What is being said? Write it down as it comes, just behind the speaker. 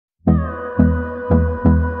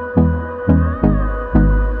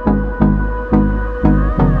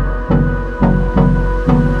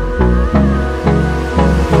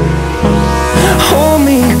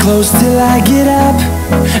close till I get up.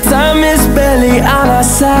 Time is barely on our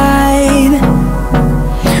side.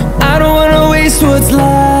 I don't wanna waste what's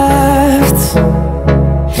left.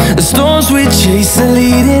 The storms we chase are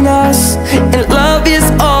leading us, and love is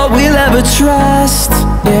all we'll ever trust.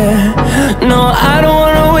 Yeah, no, I don't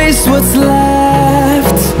wanna waste what's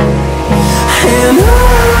left. And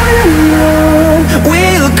on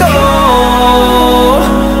we'll go,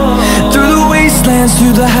 through the wastelands,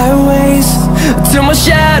 through the highways, till my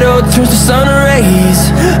shadow turns to sun rays.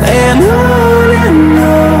 And on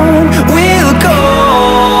we'll go,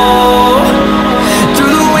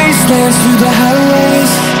 through the wastelands, through the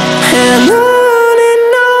highways, and on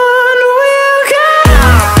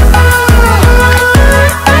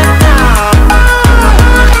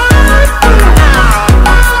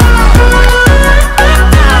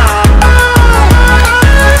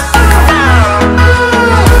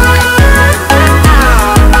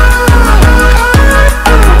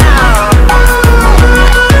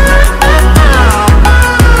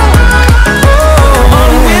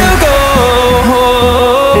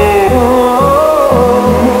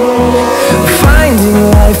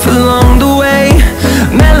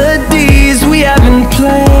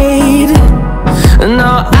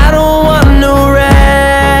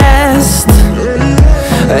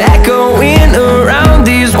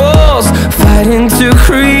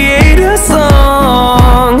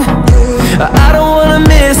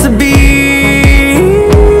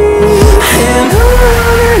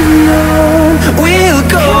we'll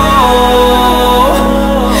go.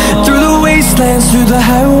 Through the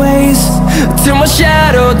highways, till my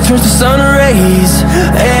shadow turns to sun rays.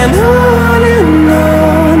 And on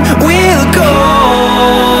we'll go,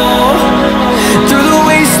 through the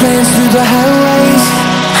wastelands, through the highways,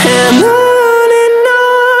 and on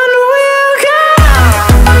we'll go.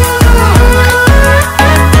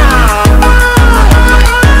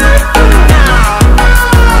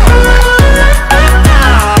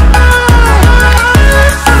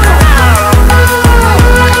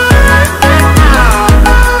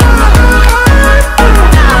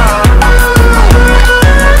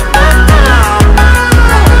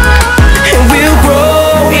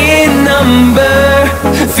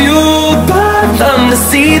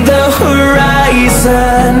 See the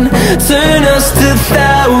horizon, turn us to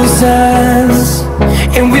thousands,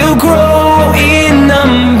 and we'll grow in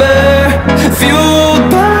number, fueled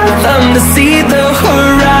by them to see the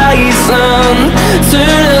horizon,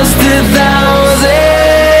 turn